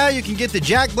 Right now you can get the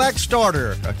Jack Black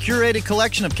Starter, a curated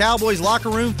collection of Cowboys locker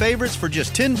room favorites for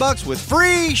just $10 with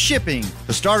free shipping.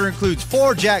 The starter includes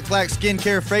 4 Jack Black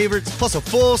skincare favorites plus a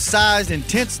full-sized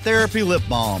intense therapy lip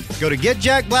balm. Go to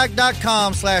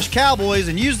getjackblack.com/Cowboys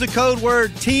and use the code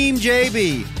word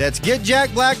TEAMJB. That's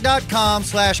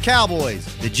getjackblack.com/Cowboys.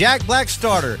 The Jack Black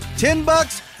Starter,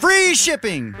 $10, free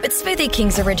shipping. With Smoothie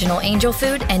King's original Angel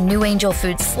Food and new Angel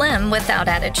Food Slim without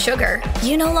added sugar,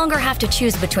 you no longer have to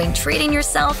choose between treating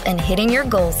yourself and hitting your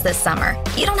goals this summer.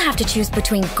 You don't have to choose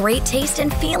between great taste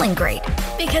and feeling great.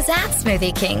 Because at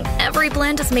Smoothie King, every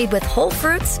blend is made with whole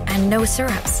fruits and no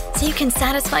syrups, so you can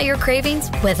satisfy your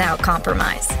cravings without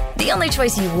compromise. The only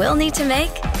choice you will need to make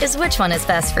is which one is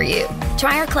best for you.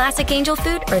 Try our classic Angel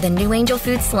Food or the new Angel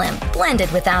Food Slim,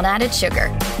 blended without added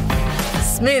sugar.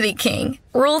 Smoothie King,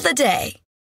 rule the day.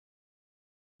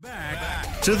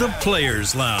 Back to the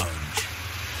Players Lounge.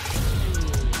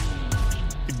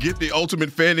 Get the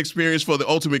ultimate fan experience for the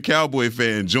ultimate Cowboy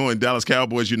fan. Join Dallas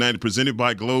Cowboys United, presented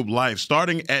by Globe Life,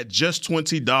 starting at just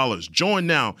 $20. Join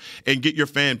now and get your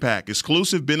fan pack,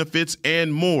 exclusive benefits,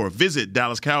 and more. Visit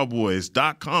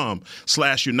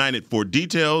DallasCowboys.com/United for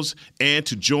details and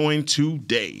to join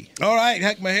today. All right,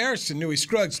 Heckma Harrison, Louis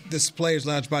Scruggs. This Players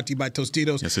Lounge brought to you by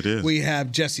Tostitos. Yes, it is. We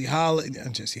have Jesse Holly.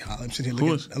 I'm sitting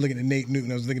here looking at Nate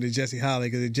Newton. I was looking at Jesse Holly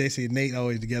because Jesse and Nate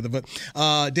always together. But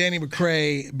Danny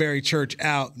McCray, Barry Church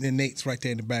out. And Nate's right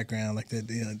there in the background, like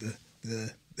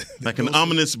the like an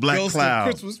ominous black cloud.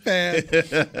 Christmas past.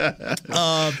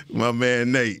 My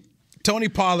man Nate. Tony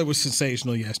Pollard was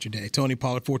sensational yesterday. Tony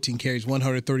Pollard, 14 carries,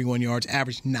 131 yards,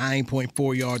 averaged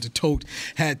 9.4 yards a tote,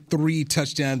 had 3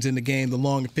 touchdowns in the game, the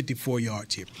long 54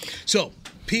 yards here. So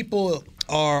people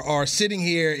are sitting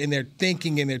here and they're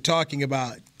thinking and they're talking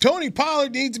about Tony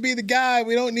Pollard needs to be the guy.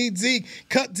 We don't need Zeke.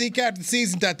 Cut Zeke after the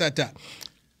season, ...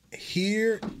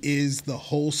 Here is the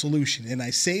whole solution. And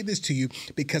I say this to you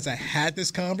because I had this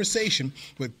conversation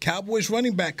with Cowboys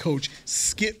running back coach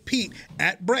Skip Peete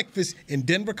at breakfast in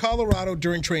Denver, Colorado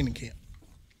during training camp.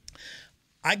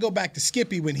 I go back to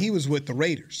Skippy when he was with the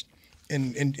Raiders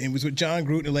and was with John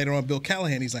Gruden and later on Bill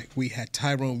Callahan. He's like, we had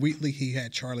Tyrone Wheatley, he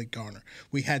had Charlie Garner.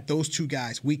 We had those 2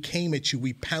 guys. We came at you.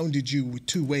 We pounded you with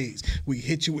 2 ways. We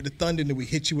hit you with the thunder and we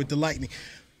hit you with the lightning.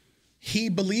 He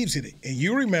believes in it. And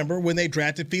you remember when they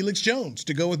drafted Felix Jones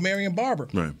to go with Marion Barber.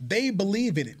 Right. They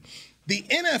believe in it. The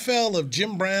NFL of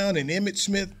Jim Brown and Emmitt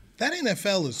Smith, that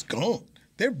NFL is gone.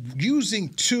 They're using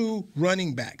 2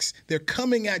 running backs. They're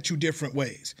coming at you different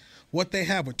ways. What they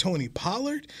have with Tony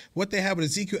Pollard, what they have with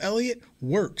Ezekiel Elliott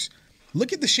works.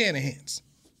 Look at the Shanahans,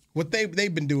 what they've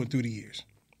been doing through the years.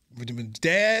 With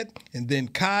Dad and then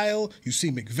Kyle, you see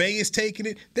McVay is taking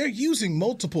it. They're using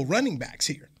multiple running backs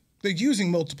here. They're using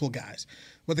multiple guys.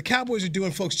 What the Cowboys are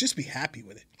doing, folks, just be happy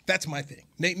with it. That's my thing.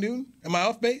 Nate Newton, am I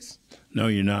off base? No,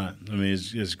 you're not. I mean,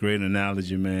 it's a great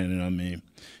analogy, man. And, I mean,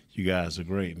 you guys are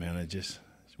great, man. I just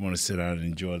want to sit down and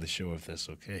enjoy the show if that's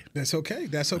okay. That's okay.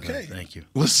 That's okay. Thank you.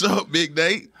 What's up, Big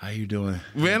Nate? How you doing?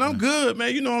 Man, I'm good,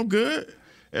 man. You know I'm good.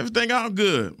 Everything out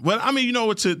good. Well, I mean, you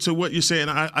know, to what you're saying,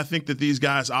 I think that these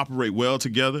guys operate well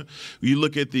together. You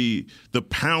look at the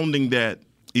pounding that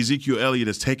Ezekiel Elliott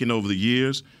has taken over the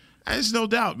years. There's no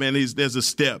doubt, man. He's a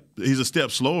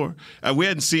step slower. We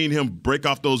hadn't seen him break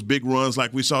off those big runs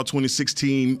like we saw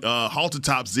 2016 halter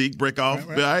top Zeke break off.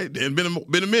 Right? It's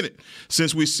been a minute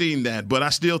since we've seen that, but I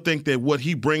still think that what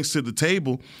he brings to the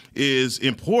table is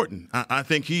important. I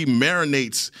think he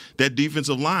marinates that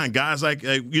defensive line. Guys like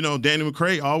Danny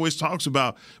McCray always talks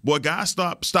about, boy, guys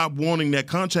stop wanting that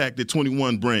contact that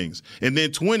 21 brings, and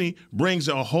then 20 brings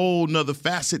a whole nother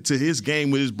facet to his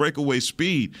game with his breakaway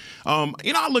speed.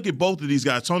 I look at both of these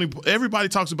guys. Tony, everybody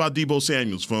talks about Deebo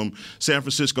Samuels from San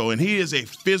Francisco, and he is a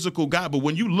physical guy. But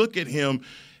when you look at him,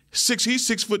 he's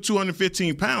 6 foot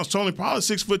 215 pounds. Tony Pollard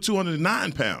 6 foot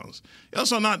 209 pounds.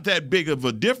 Also not that big of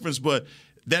a difference, but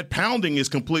that pounding is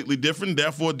completely different.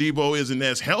 Therefore, Deebo isn't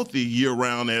as healthy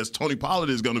year-round as Tony Pollard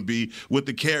is going to be with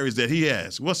the carries that he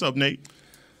has. What's up, Nate?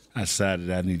 I decided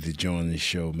I need to join this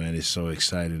show, man. It's so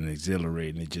exciting and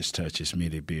exhilarating. It just touches me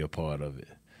to be a part of it.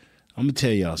 I'm going to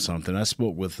tell y'all something. I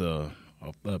spoke with a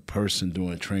person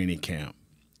during training camp,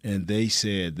 and they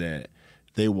said that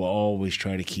they will always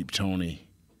try to keep Tony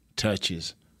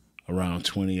touches around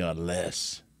 20 or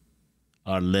less,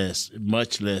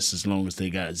 much less as long as they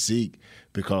got Zeke,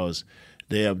 because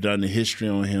they have done the history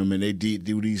on him, and they do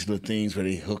these little things where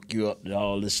they hook you up to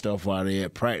all this stuff while they're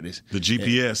at practice. The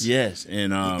GPS. Yes,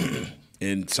 and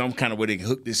in some kind of way they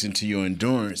hook this into your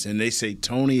endurance, and they say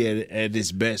Tony at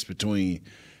his best between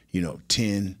 –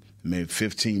 10, maybe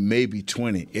 15, maybe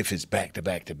 20 if it's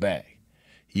back-to-back-to-back.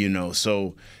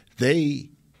 So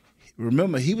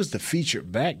remember, he was the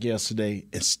featured back yesterday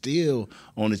and still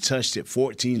only touched it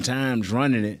 14 times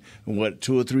running it, and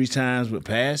 2 or 3 times with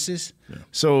passes? Yeah.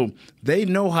 So they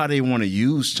know how they want to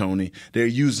use Tony. They're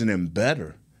using him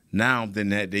better now than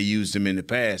that they used him in the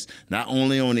past, not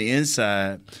only on the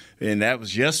inside, and that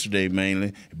was yesterday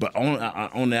mainly, but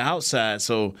on the outside.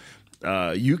 So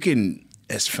you can –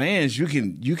 as fans, you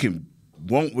can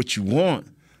want what you want,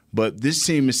 but this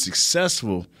team is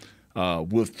successful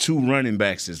with 2 running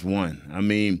backs as one. I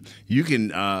mean, you can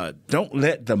don't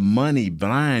let the money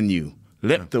blind you.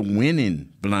 Let the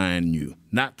winning blind you,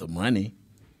 not the money.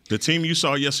 The team you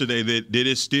saw yesterday, did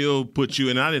it still put you,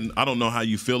 and I don't know how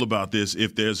you feel about this,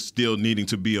 if there's still needing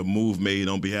to be a move made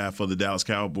on behalf of the Dallas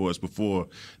Cowboys before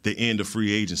the end of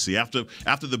free agency. After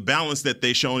the balance that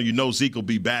they shown, Zeke will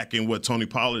be back in what Tony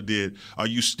Pollard did, are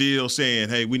you still saying,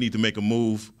 hey, we need to make a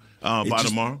move by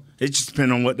tomorrow? It just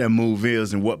depends on what that move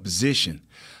is and what position.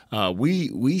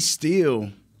 We still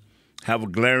have a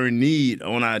glaring need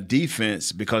on our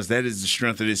defense, because that is the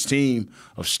strength of this team,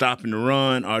 of stopping the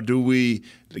run, or do we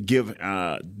give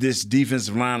this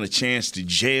defensive line a chance to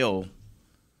gel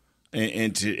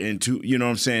and to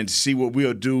to see what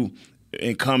we'll do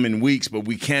in coming weeks. But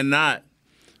we cannot,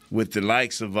 with the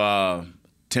likes of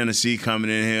Tennessee coming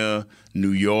in here,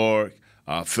 New York,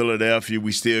 Philadelphia,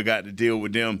 we still got to deal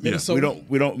with them. Minnesota.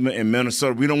 We don't in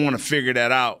Minnesota. We don't want to figure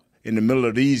that out in the middle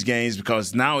of these games,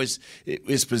 because now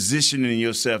it's positioning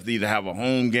yourself to either have a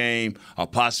home game or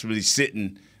possibly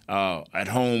sitting at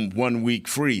home 1 week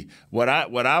free. What I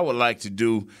would like to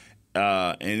do,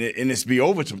 and it's be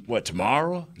over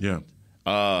tomorrow? Yeah.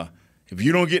 If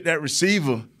you don't get that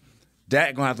receiver,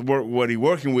 Dak gonna have to work with what he's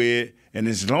working with, and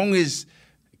as long as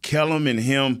Kellum and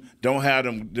him don't have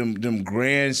them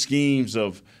grand schemes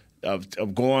of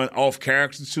going off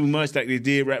character too much like they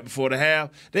did right before the half,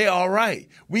 they all right.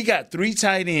 We got 3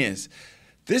 tight ends.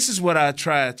 This is what I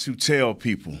try to tell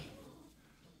people.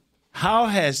 How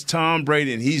has Tom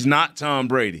Brady, and he's not Tom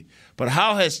Brady, but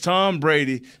how has Tom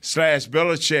Brady /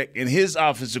 Belichick and his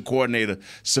offensive coordinator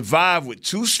survived with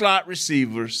 2 slot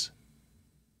receivers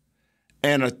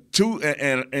and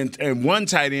and 1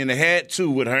 tight end? They had 2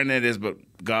 with Hernandez, but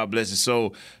God bless his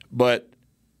soul. But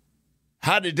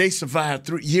how did they survive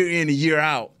year in and year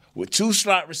out with 2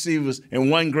 slot receivers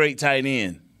and 1 great tight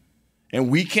end? And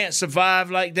we can't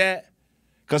survive like that?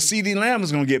 Because CeeDee Lamb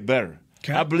is going to get better.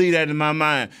 Okay. I believe that in my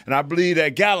mind. And I believe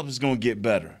that Gallup is going to get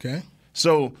better. Okay.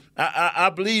 So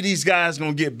I believe these guys are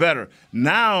going to get better.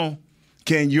 Now,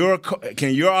 can your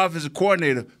offensive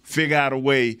coordinator figure out a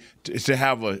way to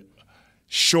have a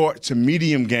short to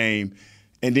medium game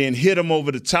and then hit them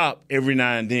over the top every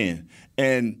now and then?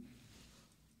 And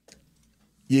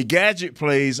your gadget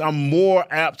plays, I'm more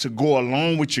apt to go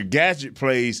along with your gadget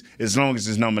plays as long as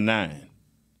it's number 9.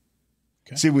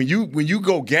 Okay. See, when you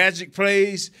go gadget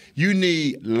plays, you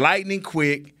need lightning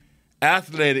quick,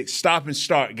 athletic, stop and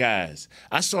start guys.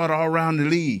 I saw it all around the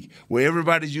league where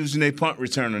everybody's using their punt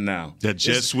returner now. That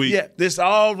jet sweep. Yeah, this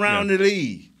all around the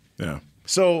league. Yeah.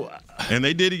 So, and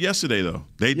they did it yesterday, though.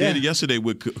 They did it yesterday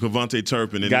with Kevontae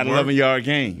Turpin. Got an 11-yard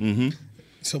gain. Mm-hmm.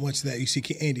 So much that you see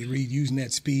Andy Reid using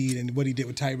that speed and what he did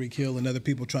with Tyreek Hill and other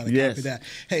people trying to copy that.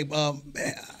 Hey,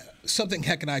 something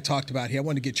Heck and I talked about here. I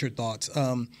wanted to get your thoughts.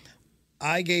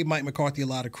 I gave Mike McCarthy a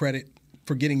lot of credit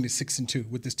for getting to 6-2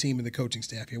 with this team and the coaching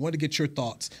staff here. I wanted to get your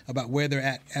thoughts about where they're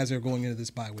at as they're going into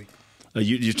this bye week.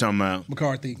 You're talking about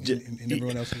McCarthy and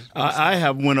everyone else. I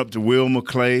have went up to Will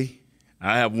McClay.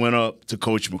 I have went up to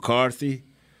Coach McCarthy,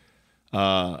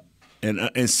 and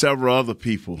several other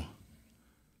people,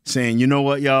 saying, you know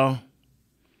what, y'all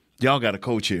got a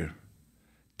coach here.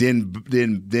 Then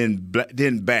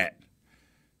bat.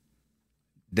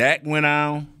 Dak went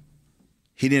out.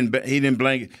 He didn't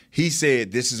blank. He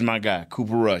said, "This is my guy,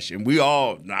 Cooper Rush." And we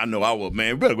all, I know I was,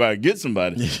 man, we better go out and get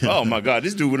somebody. Oh my God,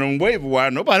 this dude went on waiver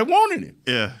wire. Nobody wanted him.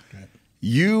 Yeah.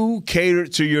 You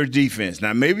catered to your defense.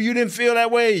 Now maybe you didn't feel that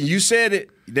way. You said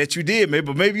it that you did,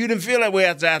 but maybe you didn't feel that way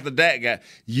after that guy.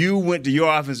 You went to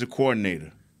your offensive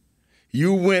coordinator.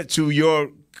 You went to your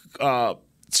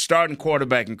starting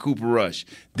quarterback in Cooper Rush.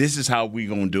 This is how we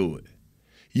gonna do it.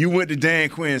 You went to Dan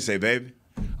Quinn and say, baby,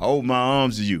 I hold my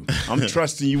arms to you. I'm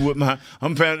trusting you with my.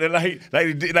 I'm like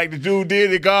the dude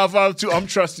did at Godfather 2. I'm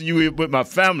trusting you with my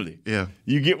family. Yeah.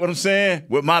 You get what I'm saying?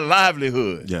 With my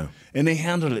livelihood. Yeah. And they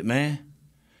handled it, man.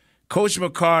 Coach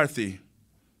McCarthy,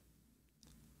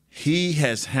 he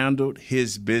has handled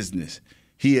his business.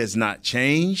 He has not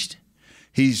changed.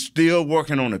 He's still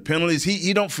working on the penalties.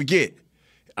 He don't forget.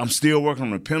 I'm still working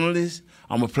on the penalties.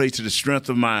 I'm going to play to the strength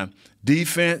of my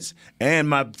defense, and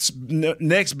my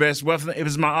next best weapon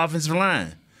is my offensive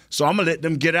line. So I'm going to let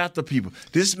them get after people.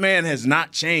 This man has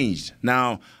not changed.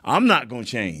 Now, I'm not going to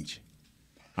change.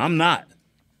 I'm not.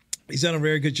 He's done a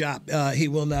very good job. He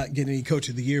will not get any Coach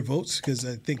of the Year votes because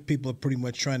I think people are pretty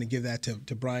much trying to give that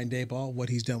to Brian Daboll, what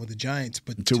he's done with the Giants.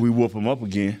 But until we whoop him up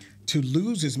again. To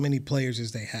lose as many players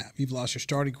as they have. You've lost your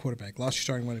starting quarterback, lost your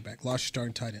starting running back, lost your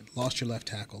starting tight end, lost your left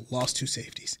tackle, lost 2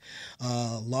 safeties,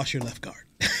 lost your left guard.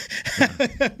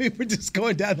 I mean, we're just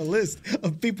going down the list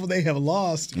of people they have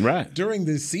lost during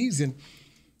this season,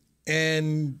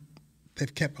 and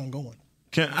they've kept on going.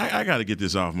 I got to get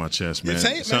this off my chest, man.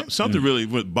 Say it, man. Something really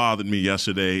bothered me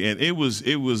yesterday, and it was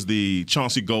the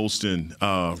Chauncey Golston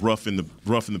roughing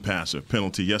the passer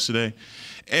penalty yesterday.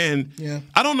 And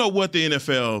I don't know what the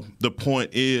NFL, the point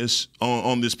is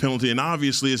on this penalty. And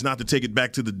obviously it's not to take it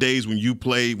back to the days when you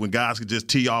played, when guys could just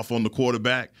tee off on the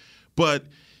quarterback. But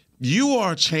you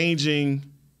are changing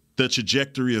the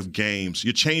trajectory of games.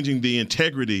 You're changing the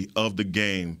integrity of the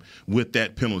game with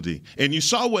that penalty. And you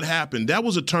saw what happened. That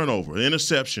was a turnover, an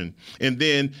interception. And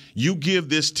then you give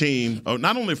this team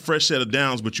not only a fresh set of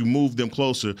downs, but you move them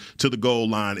closer to the goal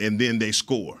line, and then they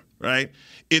score, right?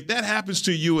 If that happens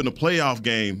to you in a playoff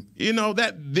game, you know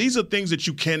that these are things that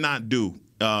you cannot do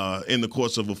in the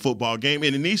course of a football game,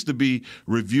 and it needs to be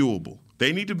reviewable.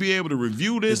 They need to be able to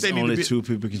review this. Only 2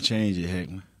 people can change it,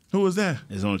 Heckman. Who is that?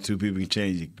 There's only 2 people can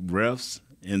change it: refs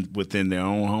within their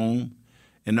own home,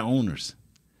 and the owners.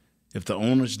 If the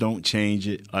owners don't change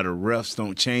it or the refs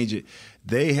don't change it,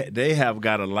 they have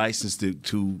got a license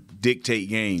to dictate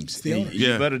games.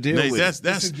 You better deal with it.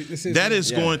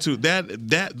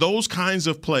 Those kinds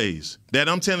of plays that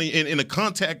I'm telling you in a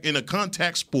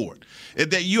contact sport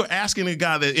that you're asking a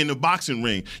guy that in the boxing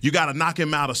ring, you got to knock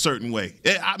him out a certain way.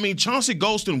 I mean, Chauncey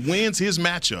Golston wins his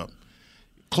matchup,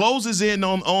 closes in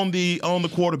on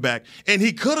the quarterback, and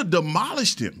he could have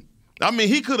demolished him. I mean,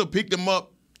 he could have picked him up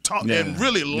and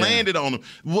really landed on him.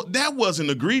 Well, that wasn't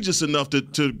egregious enough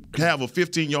to have a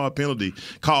 15-yard penalty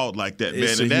called like that,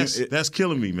 man. And that's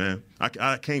killing me, man.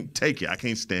 I can't take it. I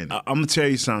can't stand it. I'm going to tell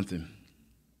you something.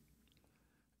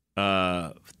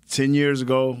 10 years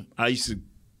ago, I used to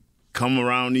come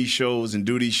around these shows and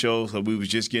do these shows because we was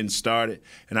just getting started.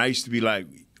 And I used to be like,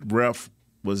 ref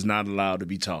was not allowed to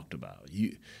be talked about.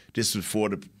 This was for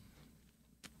the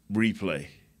replay.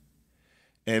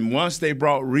 And once they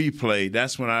brought replay,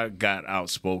 that's when I got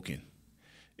outspoken,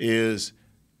 is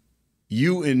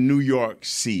you in New York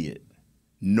see it,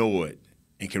 know it,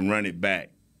 and can run it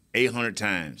back 800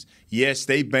 times. Yes,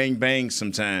 they bang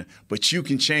sometimes, but you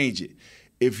can change it.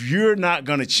 If you're not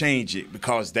going to change it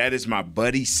because that is my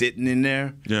buddy sitting in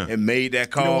there and made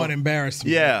that call. You don't want to embarrass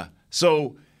me. Yeah.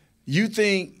 So you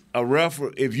think a ref,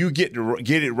 if you get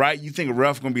it right, you think a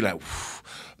ref going to be like,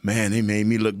 man, they made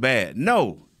me look bad.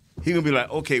 No. He's going to be like,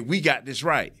 okay, we got this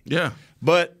right. Yeah.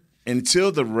 But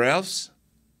until the refs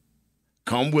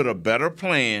come with a better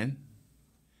plan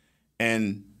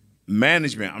and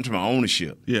management, I'm talking about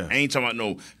ownership. Yeah. I ain't talking about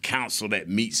no council that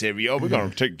meets every year. We're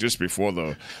going to take this before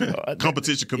the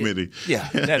competition committee. Yeah,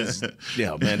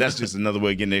 man, that's just another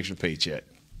way of getting an extra paycheck.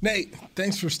 Nate,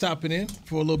 thanks for stopping in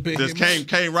for a little bit. Just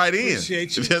came right in.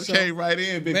 Appreciate you. Just came right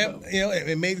in, big man,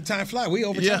 it made the time fly. We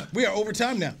overtime. Yeah. We are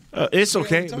overtime now. It's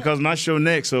okay because my show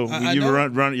next. So you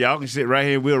run. Y'all can sit right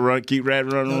here. We'll keep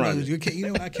running. No, you can't.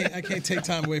 You know, I can't take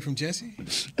time away from Jesse.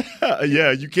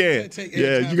 Yeah, you can.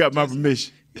 Yeah, you got my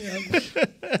permission. Yeah.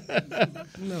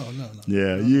 No.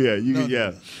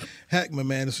 Yeah. Heckma,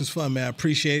 man, this was fun, man. I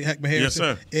appreciate it. Heckma Harrison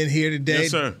yes, sir. in here today.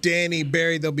 Yes, sir. Danny,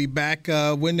 Barry, they'll be back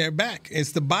when they're back.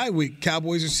 It's the bye week.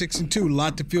 Cowboys are 6-2. A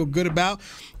lot to feel good about.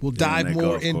 We'll dive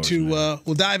more into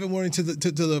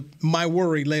the my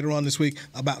worry later on this week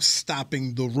about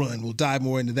stopping the run. We'll dive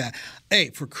more into that.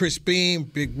 Hey, for Chris Beam,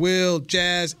 Big Will,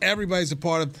 Jazz, everybody's a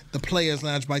part of the Players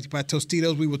Lounge by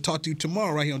Tostitos. We will talk to you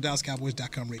tomorrow right here on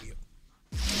DallasCowboys.com radio.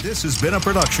 This has been a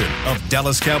production of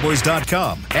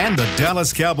DallasCowboys.com and the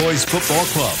Dallas Cowboys Football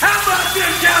Club. How about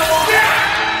this, Cowboys?